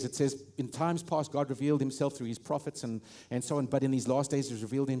last days, it says, in times past, God revealed himself through his prophets and so on, but in these last days, he's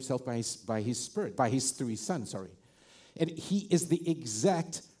revealed himself by his Spirit, through his Son, And he is the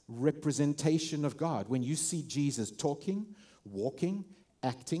exact representation of God. When you see Jesus talking, walking,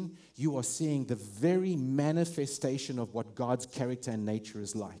 acting, you are seeing the very manifestation of what God's character and nature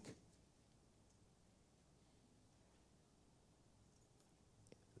is like.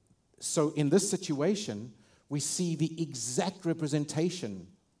 So in this situation, we see the exact representation.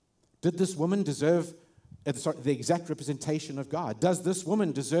 Did this woman deserve the exact representation of God? Does this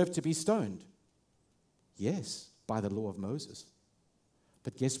woman deserve to be stoned? Yes, by the law of Moses.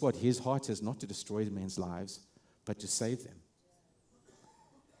 But guess what? His heart is not to destroy men's lives, but to save them.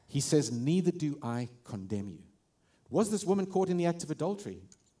 He says, neither do I condemn you. Was this woman caught in the act of adultery?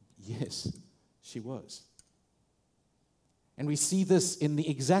 Yes, she was. And we see this in the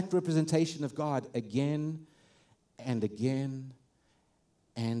exact representation of God again and again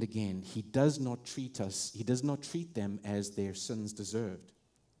and again. He does not treat them as their sins deserved.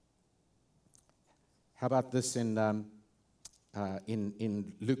 How about this in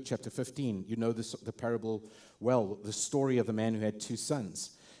Luke chapter 15? You know the parable well, the story of the man who had two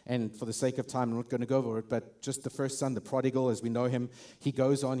sons. And for the sake of time, I'm not going to go over it, but just the first son, the prodigal, as we know him, he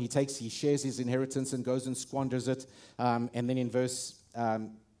goes on, he shares his inheritance and goes and squanders it. And then in verse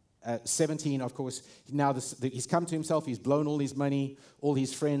 17, of course, now he's come to himself, he's blown all his money, all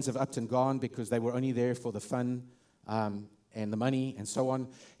his friends have upped and gone because they were only there for the fun and the money and so on.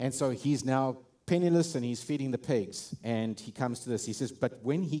 And so he's now penniless and he's feeding the pigs. And he comes to this, he says, but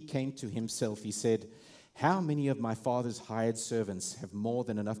when he came to himself, he said, how many of my father's hired servants have more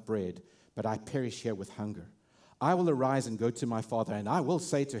than enough bread, but I perish here with hunger? I will arise and go to my father, and I will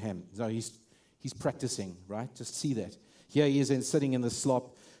say to him, so he's practicing, right? Just see that. Here he is sitting in the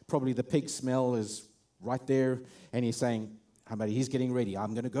slop, probably the pig smell is right there, and he's saying, he's getting ready.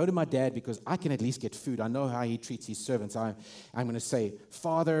 I'm going to go to my dad because I can at least get food. I know how he treats his servants. I'm going to say,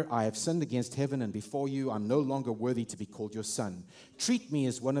 Father, I have sinned against heaven and before you. I'm no longer worthy to be called your son. Treat me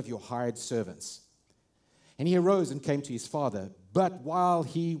as one of your hired servants. And he arose and came to his father. But while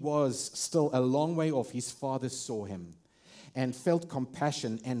he was still a long way off, his father saw him and felt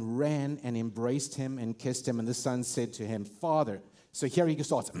compassion and ran and embraced him and kissed him. And the son said to him, Father. So here he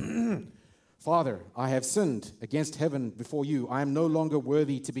starts. Father, I have sinned against heaven before you. I am no longer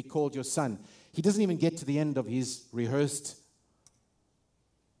worthy to be called your son. He doesn't even get to the end of his rehearsed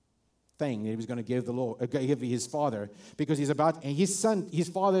thing that he was going to give his father, because his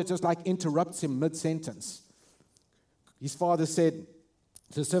father just like interrupts him mid-sentence. His father said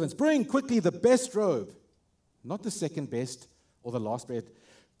to the servants, bring quickly the best robe, not the second best or the last best.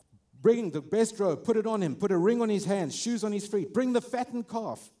 Bring the best robe, put it on him, put a ring on his hands, shoes on his feet. Bring the fattened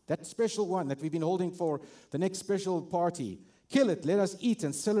calf, that special one that we've been holding for the next special party. Kill it, let us eat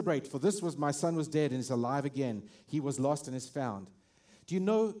and celebrate, for this was my son was dead and is alive again. He was lost and is found. Do you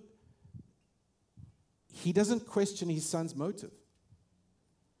know, he doesn't question his son's motive.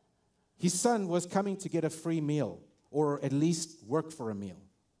 His son was coming to get a free meal, or at least work for a meal.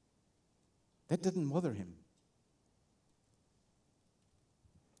 That didn't bother him.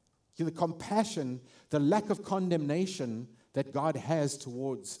 The compassion, the lack of condemnation that God has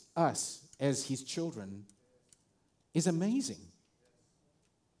towards us as his children is amazing.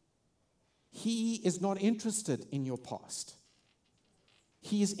 He is not interested in your past.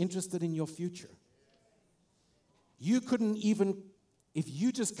 He is interested in your future. You couldn't even, if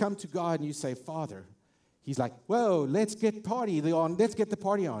you just come to God and you say, Father, he's like, whoa, let's get the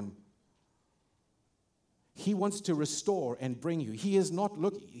party on. He wants to restore and bring you. He is not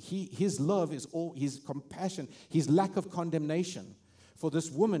his love is all, his compassion, his lack of condemnation for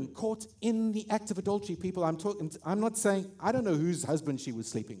this woman caught in the act of adultery. People, I'm not saying, I don't know whose husband she was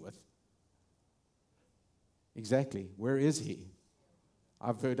sleeping with. Exactly. Where is he?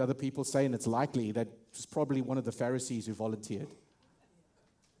 I've heard other people say, and it's likely that it's probably one of the Pharisees who volunteered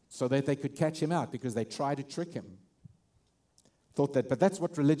so that they could catch him out, because they tried to trick him. Thought that, but that's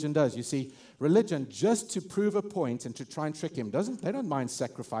what religion does. You see, religion, just to prove a point and to try and trick him, they don't mind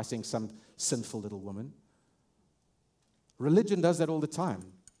sacrificing some sinful little woman. Religion does that all the time.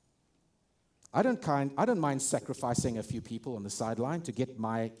 I don't mind sacrificing a few people on the sideline to get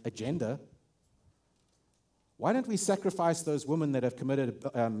my agenda. Why don't we sacrifice those women that have committed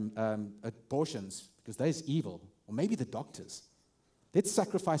abortions because they're evil? Or maybe the doctors. Let's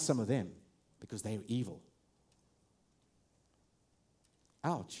sacrifice some of them because they're evil.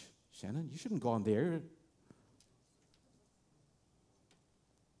 Ouch, Shannon, you shouldn't go on there.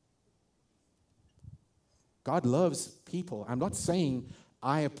 God loves people. I'm not saying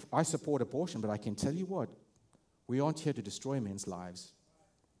I support abortion, but I can tell you what, we aren't here to destroy men's lives.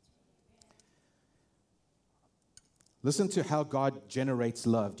 Listen to how God generates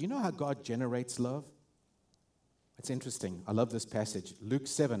love. Do you know how God generates love? It's interesting. I love this passage. Luke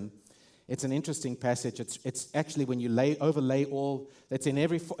 7. It's an interesting passage. It's actually, when you overlay all, it's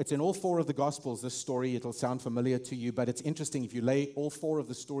in all four of the Gospels, this story. It'll sound familiar to you, but it's interesting. If you lay all four of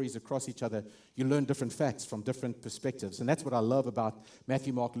the stories across each other, you learn different facts from different perspectives. And that's what I love about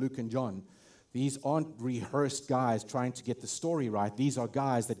Matthew, Mark, Luke, and John. These aren't rehearsed guys trying to get the story right. These are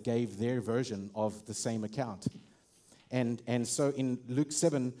guys that gave their version of the same account. And so in Luke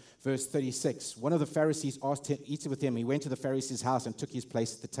 7, verse 36, one of the Pharisees asked him, eat with him. He went to the Pharisee's house and took his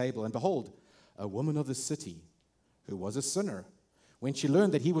place at the table. And behold, a woman of the city, who was a sinner, When she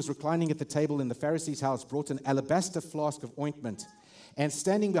learned that he was reclining at the table in the Pharisee's house, brought an alabaster flask of ointment, and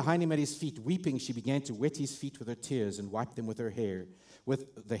standing behind him at his feet, weeping, she began to wet his feet with her tears and wiped them with her hair,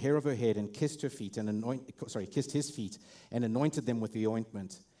 with the hair of her head, and kissed kissed his feet and anointed them with the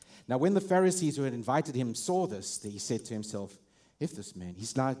ointment. Now, when the Pharisees who had invited him saw this, he said to himself, if this man,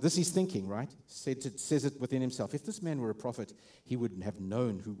 he's thinking, right? Says it within himself. If this man were a prophet, he would have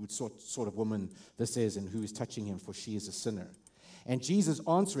known who sort of woman this is and who is touching him, for she is a sinner. And Jesus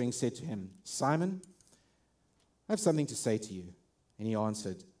answering said to him, Simon, I have something to say to you. And he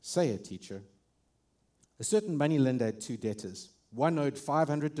answered, say it, teacher. A certain moneylender had 2 debtors. One owed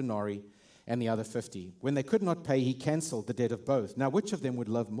 500 denarii and the other 50. When they could not pay, he cancelled the debt of both. Now, which of them would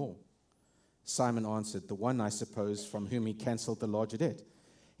love more? Simon answered, the one, I suppose, from whom he cancelled the larger debt.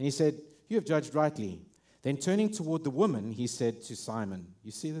 And he said, you have judged rightly. Then turning toward the woman, he said to Simon, you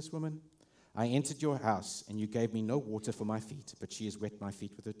see this woman? I entered your house, and you gave me no water for my feet, but she has wet my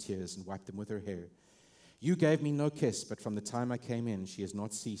feet with her tears and wiped them with her hair. You gave me no kiss, but from the time I came in, she has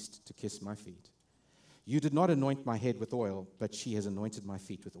not ceased to kiss my feet. You did not anoint my head with oil, but she has anointed my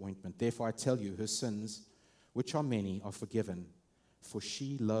feet with ointment. Therefore I tell you, her sins, which are many, are forgiven, for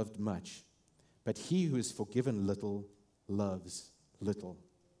she loved much. But he who is forgiven little loves little.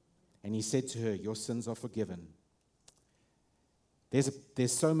 And he said to her, your sins are forgiven.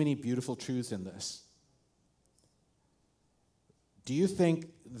 There's so many beautiful truths in this. Do you think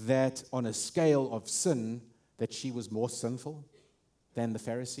that on a scale of sin, that she was more sinful than the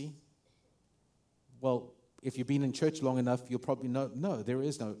Pharisee? Well, if you've been in church long enough, you'll probably know, no,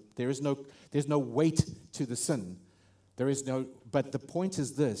 there's no weight to the sin. But the point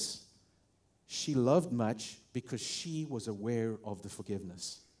is this: she loved much because she was aware of the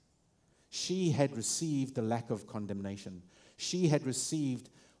forgiveness. She had received the lack of condemnation. She had received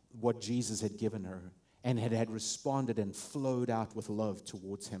what Jesus had given her and had responded and flowed out with love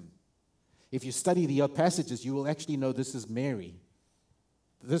towards him. If you study the passages, you will actually know this is Mary.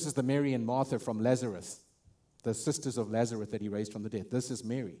 This is the Mary and Martha from Lazarus, the sisters of Lazarus that he raised from the dead. This is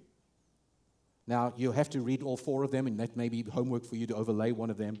Mary. Now, you'll have to read all 4 of them, and that may be homework for you to overlay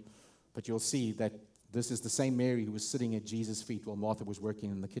one of them, but you'll see that this is the same Mary who was sitting at Jesus' feet while Martha was working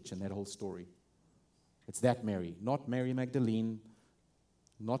in the kitchen, that whole story. It's that Mary, not Mary Magdalene,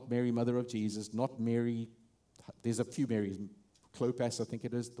 not Mary, mother of Jesus, not Mary. There's a few Marys. Clopas, I think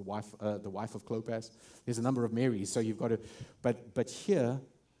it is, the wife of Clopas. There's a number of Marys, so you've got to. But here,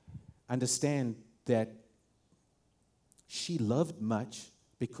 understand that she loved much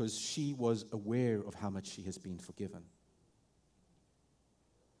because she was aware of how much she has been forgiven.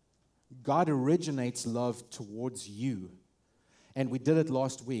 God originates love towards you, and we did it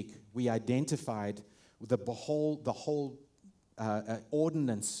last week. We identified the whole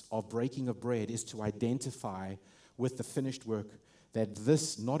ordinance of breaking of bread is to identify with the finished work that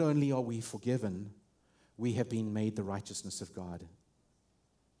this, not only are we forgiven, we have been made the righteousness of God.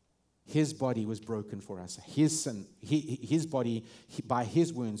 His body was broken for us. His sin, his body, by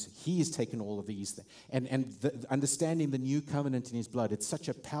his wounds, he has taken all of these things. And understanding the new covenant in his blood, it's such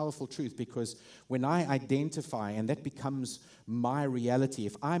a powerful truth, because when I identify, and that becomes my reality,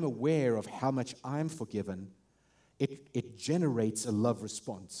 if I'm aware of how much I'm forgiven, it generates a love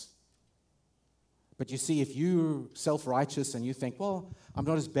response. But you see, if you're self-righteous and you think, well, I'm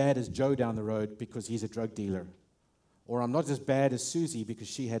not as bad as Joe down the road because he's a drug dealer, or I'm not as bad as Susie because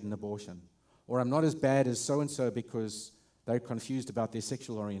she had an abortion, or I'm not as bad as so-and-so because they're confused about their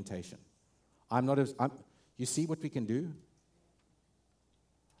sexual orientation. You see what we can do?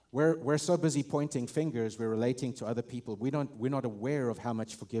 We're so busy pointing fingers, we're relating to other people. We're not aware of how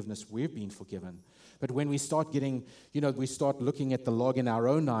much forgiveness we've been forgiven. But when we start getting, we start looking at the log in our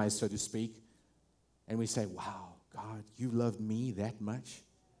own eyes, so to speak, and we say, wow, God, you loved me that much?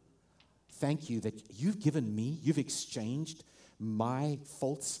 Thank you that you've exchanged my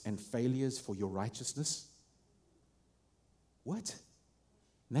faults and failures for your righteousness. What?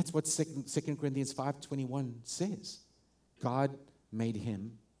 And that's what 2 Corinthians 5:21 says. God made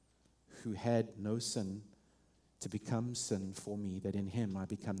him who had no sin to become sin for me, that in him I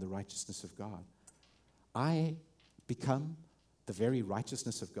become the righteousness of God. I become the very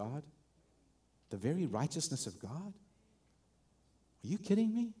righteousness of God? The very righteousness of God? Are you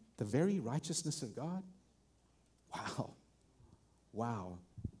kidding me? The very righteousness of God? Wow. Wow.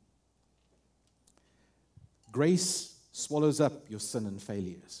 Grace swallows up your sin and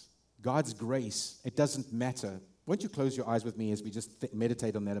failures. God's grace, it doesn't matter. Won't you close your eyes with me as we just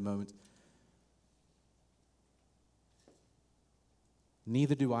meditate on that a moment?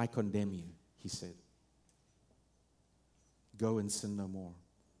 Neither do I condemn you, he said. Go and sin no more.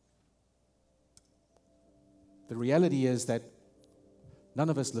 The reality is that None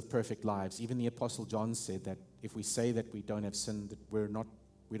of us live perfect lives. Even the Apostle John said that if we say that we don't have sin, that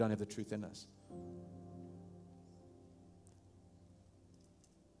we don't have the truth in us.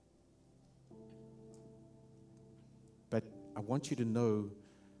 But I want you to know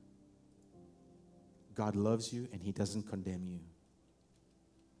God loves you and He doesn't condemn you.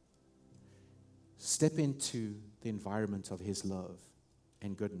 Step into the environment of His love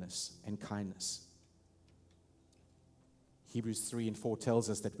and goodness and kindness. Hebrews 3 and 4 tells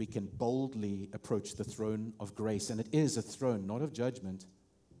us that we can boldly approach the throne of grace. And it is a throne, not of judgment,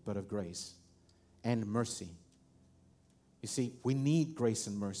 but of grace and mercy. You see, we need grace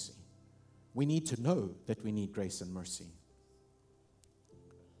and mercy. We need to know that we need grace and mercy.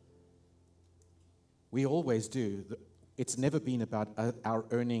 We always do. It's never been about our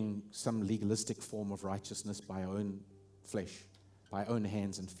earning some legalistic form of righteousness by our own flesh, by our own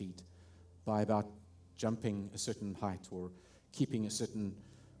hands and feet, by about jumping a certain height or keeping a certain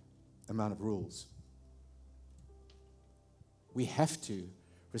amount of rules. We have to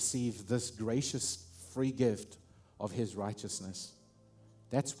receive this gracious free gift of His righteousness.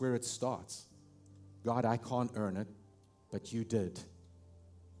 That's where it starts. God, I can't earn it, but You did.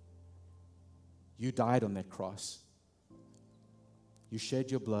 You died on that cross. You shed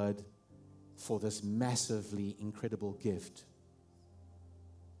Your blood for this massively incredible gift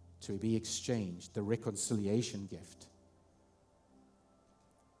to be exchanged, the reconciliation gift.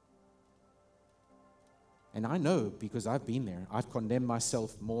 And I know because I've been there. I've condemned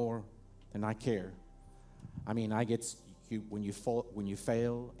myself more than I care. I mean, when you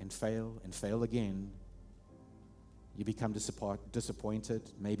fail and fail and fail again, you become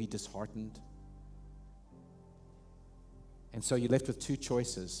disappointed, maybe disheartened. And so you're left with two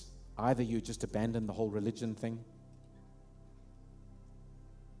choices. Either you just abandon the whole religion thing,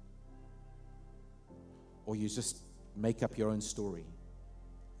 or you just make up your own story.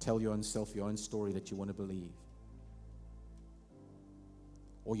 Tell your own self your own story that you want to believe.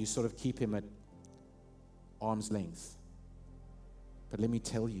 Or you sort of keep Him at arm's length. But let me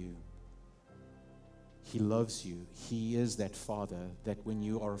tell you, He loves you. He is that Father that when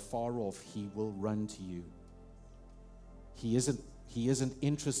you are far off, He will run to you. He isn't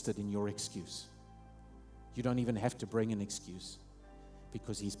interested in your excuse. You don't even have to bring an excuse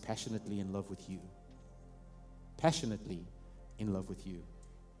because He's passionately in love with you. Passionately in love with you.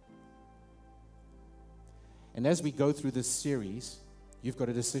 And as we go through this series, you've got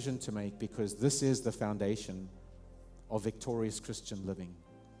a decision to make because this is the foundation of victorious Christian living.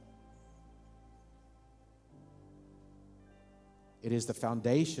 It is the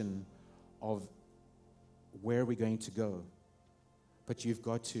foundation of where we're going to go. But you've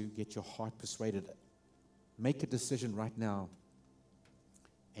got to get your heart persuaded. Make a decision right now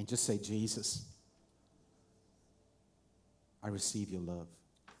and just say, Jesus, I receive Your love.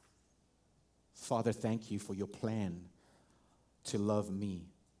 Father, thank You for Your plan to love me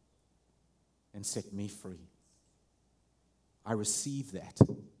and set me free. I receive that.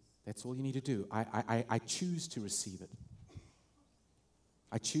 That's all you need to do. I choose to receive it.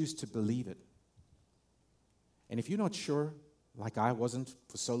 I choose to believe it. And if you're not sure, like I wasn't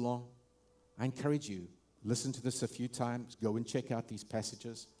for so long, I encourage you, listen to this a few times, go and check out these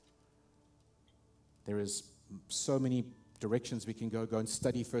passages. There is so many directions we can go. Go and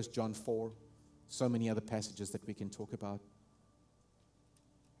study 1 John 4. So many other passages that we can talk about.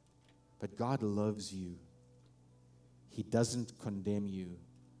 But God loves you. He doesn't condemn you.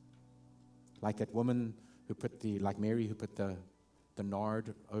 Like that woman who like Mary who put the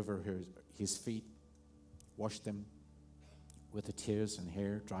nard over his feet, washed them with the tears and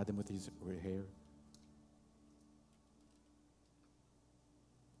hair, dried them with her hair.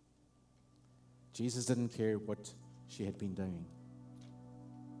 Jesus didn't care what she had been doing.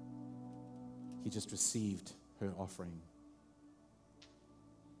 He just received her offering.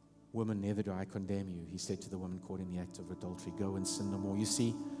 Woman, neither do I condemn you, He said to the woman caught in the act of adultery. Go and sin no more. You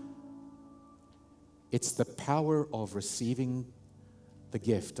see, it's the power of receiving the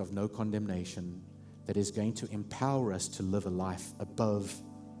gift of no condemnation that is going to empower us to live a life above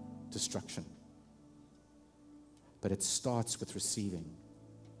destruction. But it starts with receiving.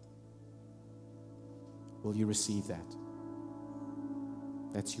 Will you receive that?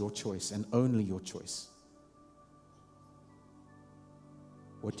 That's your choice and only your choice.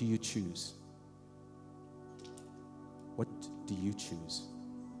 What do you choose? What do you choose?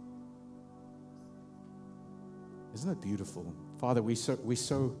 Isn't it beautiful? Father, we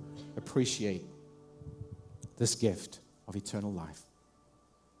so appreciate this gift of eternal life.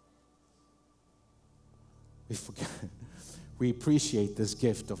 We appreciate this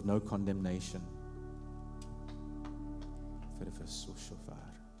gift of no condemnation.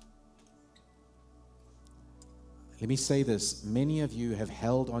 Let me say this. Many of you have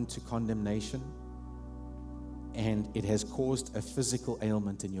held on to condemnation, and it has caused a physical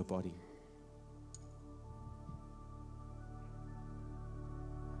ailment in your body.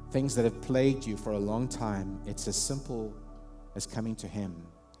 Things that have plagued you for a long time, it's as simple as coming to Him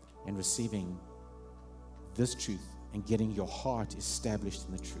and receiving this truth and getting your heart established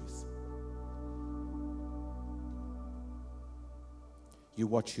in the truth. You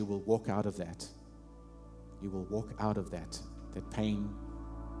watch, you will walk out of that. You will walk out of that pain,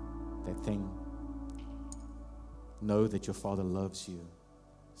 that thing. Know that your Father loves you.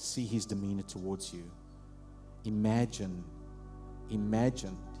 See His demeanor towards you. Imagine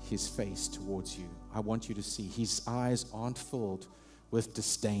His face towards you. I want you to see His eyes aren't filled with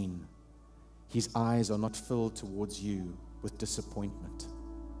disdain. His eyes are not filled towards you with disappointment.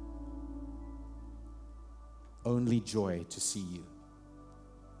 Only joy to see you.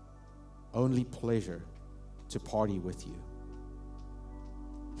 Only pleasure to party with you.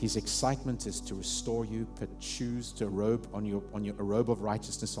 His excitement is to restore you, put shoes to a robe a robe of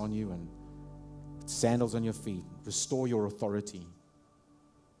righteousness on you, and sandals on your feet. Restore your authority.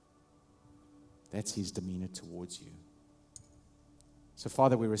 That's His demeanor towards you. So,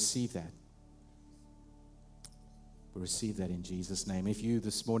 Father, we receive that. We receive that in Jesus' name. If you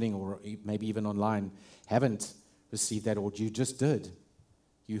this morning, or maybe even online, haven't received that, or you just did,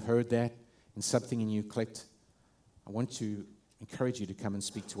 you heard that and something in you clicked, I want to encourage you to come and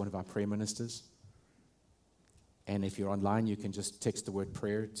speak to one of our prayer ministers. And if you're online, you can just text the word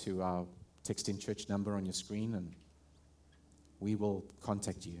prayer to our Text in Church number on your screen, and we will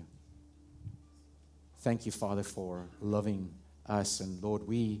contact you. Thank you, Father, for loving us. And Lord,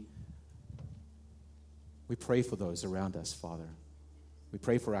 we pray for those around us, Father. We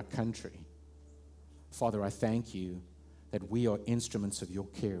pray for our country. Father, I thank you that we are instruments of your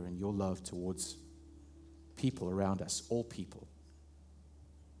care and your love towards people around us, all people.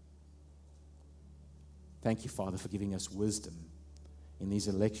 Thank you, Father, for giving us wisdom in these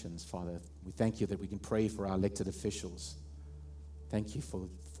elections, Father. We thank you that we can pray for our elected officials. Thank you for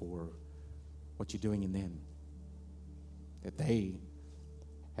what you're doing in them, that they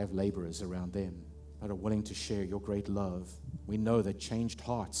have laborers around them that are willing to share your great love. We know that changed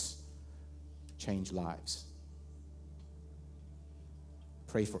hearts change lives.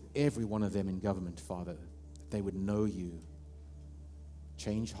 Pray for every one of them in government, Father, that they would know you.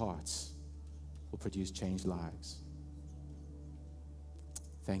 Changed hearts will produce changed lives.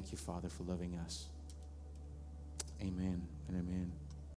 Thank you, Father, for loving us. Amen and amen.